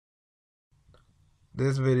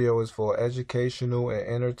This video is for educational and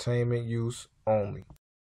entertainment use only.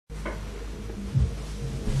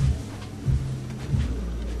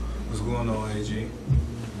 What's going on, AG?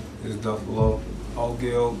 It's Duffle,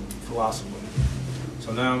 Altgeld Philosopher.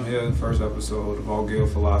 So now I'm here in the first episode of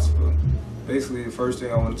Altgeld Philosopher. Basically, the first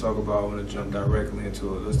thing I want to talk about, I want to jump directly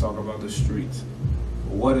into it. Let's talk about the streets.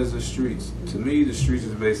 What is the streets? To me, the streets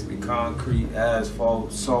is basically concrete,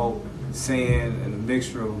 asphalt, salt, sand, and a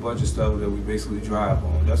mixture of a bunch of stuff that we basically drive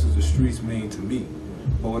on. That's what the streets mean to me.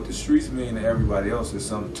 But what the streets mean to everybody else is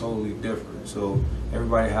something totally different. So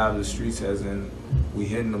everybody have the streets as in we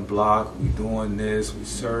hitting the block, we doing this, we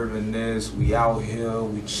serving this, we out here,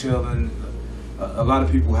 we chilling. A lot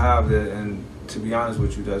of people have that, and to be honest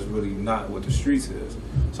with you, that's really not what the streets is.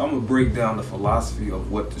 So I'm gonna break down the philosophy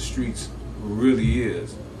of what the streets really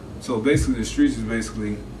is. So basically the streets is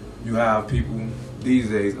basically you have people these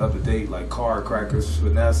days up to date like card crackers,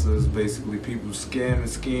 finessers, basically people scamming,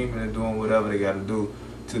 scheming, and doing whatever they got to do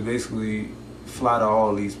to basically fly to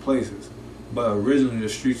all these places. But originally the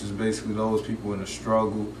streets was basically those people in a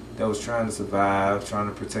struggle that was trying to survive, trying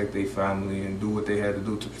to protect their family and do what they had to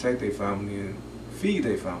do to protect their family and feed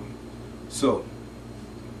their family. So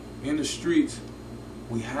in the streets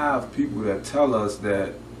we have people that tell us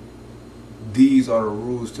that these are the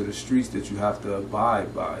rules to the streets that you have to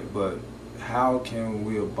abide by. But how can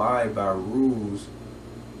we abide by rules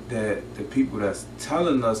that the people that's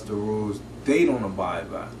telling us the rules, they don't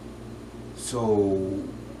abide by? So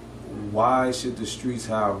why should the streets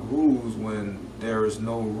have rules when there is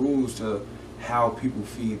no rules to how people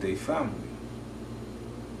feed their family?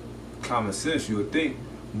 Common sense, you would think,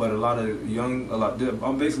 but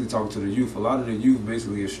I'm basically talking to the youth. A lot of the youth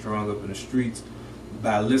basically is strung up in the streets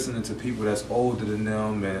by listening to people that's older than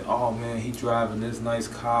them, and oh man, he driving this nice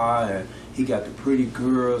car and he got the pretty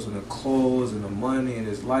girls and the clothes and the money and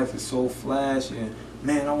his life is so flashy, and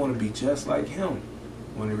man, I want to be just like him.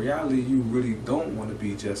 When in reality you really don't want to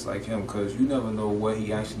be just like him, because you never know what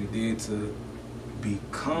he actually did to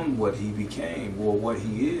become what he became or what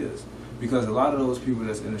he is. Because a lot of those people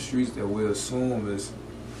that's in the streets that we assume is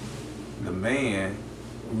the man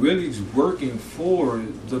really working for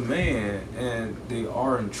the man, and they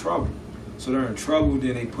are in trouble. So they're in trouble,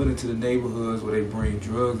 then they put into the neighborhoods where they bring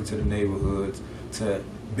drugs into the neighborhoods to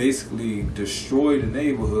basically destroy the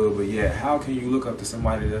neighborhood. But yet how can you look up to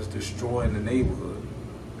somebody that's destroying the neighborhood?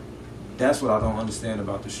 That's what I don't understand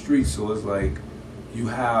about the streets. So it's like you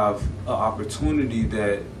have an opportunity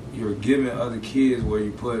that you're giving other kids where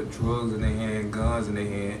you put drugs in their hand, guns in their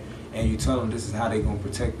hand, and you tell them this is how they're going to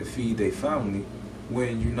protect and feed their family,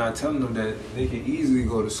 when you're not telling them that they can easily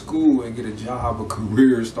go to school and get a job, a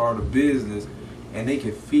career, start a business, and they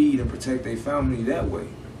can feed and protect their family that way.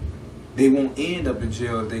 They won't end up in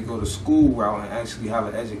jail if they go to school route and actually have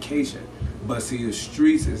an education. But see, the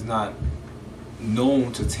streets is not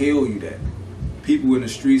known to tell you that. People in the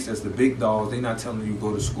streets, that's the big dogs, they not telling you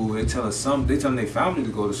go to school. They telling their family to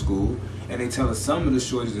go to school, and they telling some of the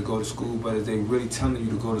shorties to go to school, but is they really telling you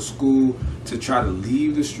to go to school to try to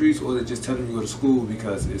leave the streets, or they're just telling you to go to school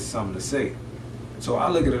because it's something to say? So I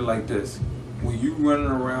look at it like this. When you running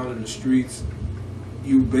around in the streets,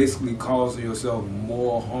 you basically causing yourself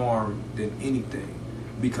more harm than anything.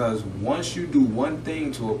 Because once you do one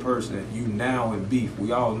thing to a person, you now in beef.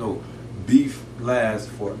 We all know beef lasts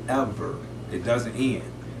forever. It doesn't end,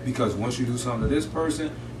 because once you do something to this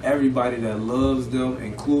person, everybody that loves them,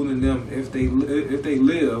 including them, if they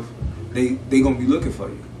live, they gonna be looking for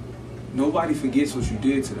you. Nobody forgets what you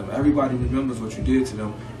did to them. Everybody remembers what you did to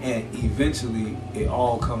them, and eventually it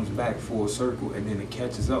all comes back full circle, and then it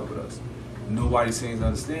catches up with us. Nobody seems to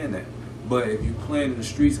understand that. But if you play in the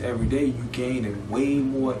streets every day, you gain way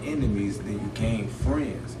more enemies than you gain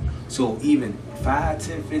friends. So even 5,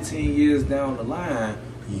 10, 15 years down the line,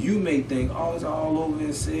 you may think, oh, it's all over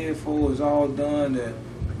and said for, it's all done. And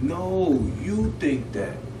no, you think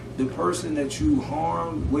that. The person that you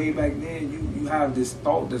harmed way back then, you have this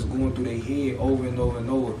thought that's going through their head over and over and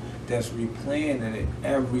over, that's replaying it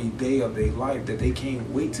every day of their life, that they can't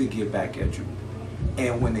wait to get back at you.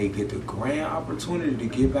 And when they get the grand opportunity to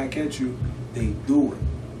get back at you, they do it.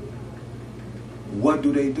 What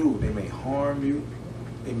do? They may harm you,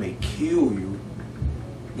 they may kill you,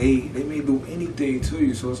 they may do anything to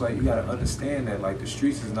you. So it's like you gotta understand that like the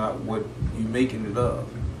streets is not what you making it of.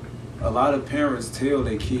 A lot of parents tell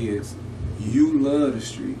their kids, you love the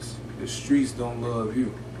streets don't love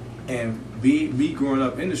you. And me growing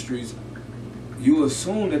up in the streets, you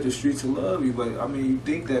assume that the streets will love you, but I mean you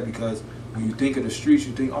think that because when you think of the streets,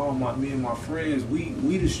 you think, oh, me and my friends, we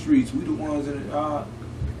the streets, we the ones in the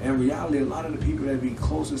in reality, a lot of the people that be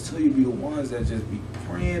closest to you be the ones that just be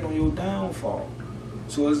preying on your downfall.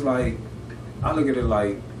 So it's like, I look at it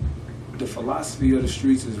like the philosophy of the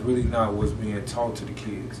streets is really not what's being taught to the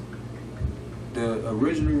kids. The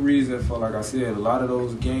original reason for, like I said, a lot of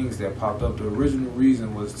those gangs that popped up, the original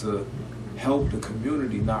reason was to help the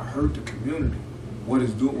community, not hurt the community. What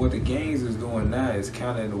the gangs is doing now is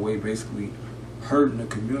kind of in a way basically hurting the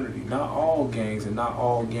community. Not all gangs and not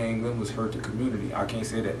all gang members hurt the community. I can't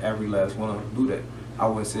say that every last one of them do that. I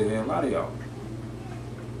wouldn't say that a lot of y'all.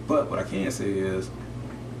 But what I can say is,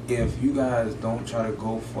 if you guys don't try to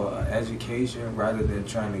go for an education rather than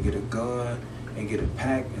trying to get a gun and get a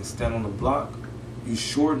pack and stand on the block, you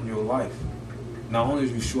shorten your life. Not only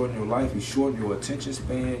do you shorten your life, you shorten your attention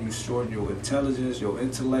span, you shorten your intelligence, your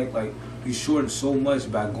intellect. Like, you shorten so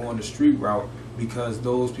much by going the street route, because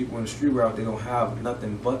those people in the street route, they don't have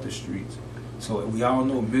nothing but the streets. So we all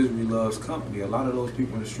know misery loves company. A lot of those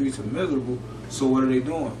people in the streets are miserable, so what are they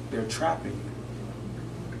doing? They're trapping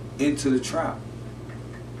you into the trap.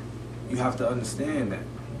 You have to understand that.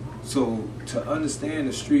 So to understand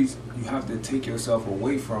the streets, you have to take yourself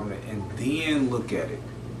away from it and then look at it.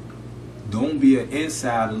 Don't be an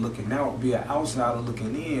insider looking out, be an outsider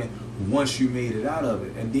looking in once you made it out of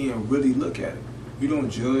it, and then really look at it. You don't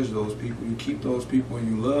judge those people. You keep those people and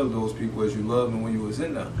you love those people as you loved them when you was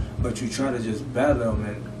in there. But you try to just better them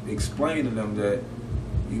and explain to them that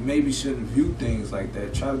you maybe shouldn't view things like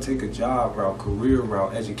that. Try to take a job route, career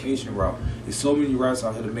route, education route. There's so many routes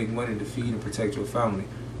out here to make money to feed and protect your family.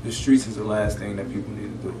 The streets is the last thing that people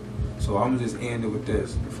need to do. So I'm going to just end it with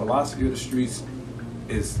this. The philosophy of the streets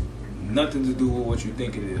is nothing to do with what you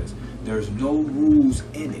think it is. There's no rules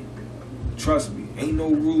in it. Trust me, ain't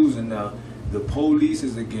no rules in there. The police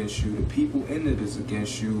is against you. The people in it is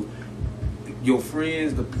against you. Your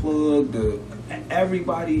friends, the plug,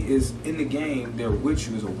 everybody is in the game. They're with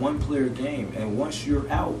you. It's a one-player game, and once you're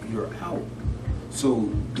out, you're out.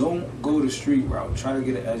 So don't go the street route. Try to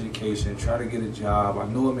get an education. Try to get a job. I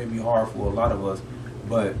know it may be hard for a lot of us,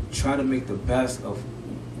 but try to make the best of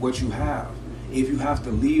what you have. If you have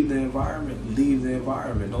to leave the environment, leave the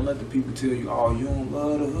environment. Don't let the people tell you, oh, you don't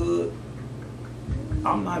love the hood.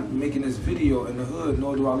 I'm not making this video in the hood,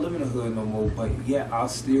 nor do I live in the hood no more, but yeah, I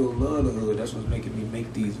still love the hood. That's what's making me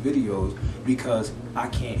make these videos, because I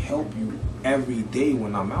can't help you every day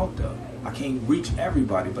when I'm out there. I can't reach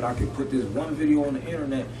everybody, but I can put this one video on the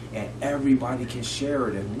internet and everybody can share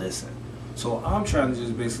it and listen. So I'm trying to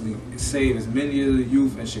just basically save as many of the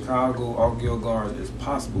youth in Chicago, Altgeld Gardens as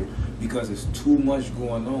possible, because it's too much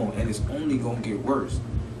going on and it's only going to get worse.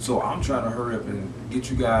 So I'm trying to hurry up and get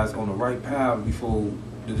you guys on the right path before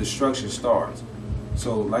the destruction starts.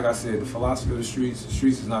 So like I said, the philosophy of the streets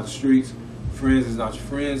is not the streets. Friends is not your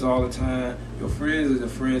friends all the time. Your friends are the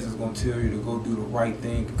friends that's going to tell you to go do the right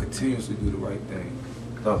thing, to continuously do the right thing.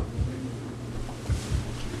 So.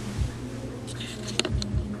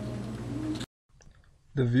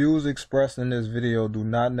 The views expressed in this video do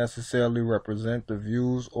not necessarily represent the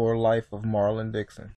views or life of Marlon Dixon.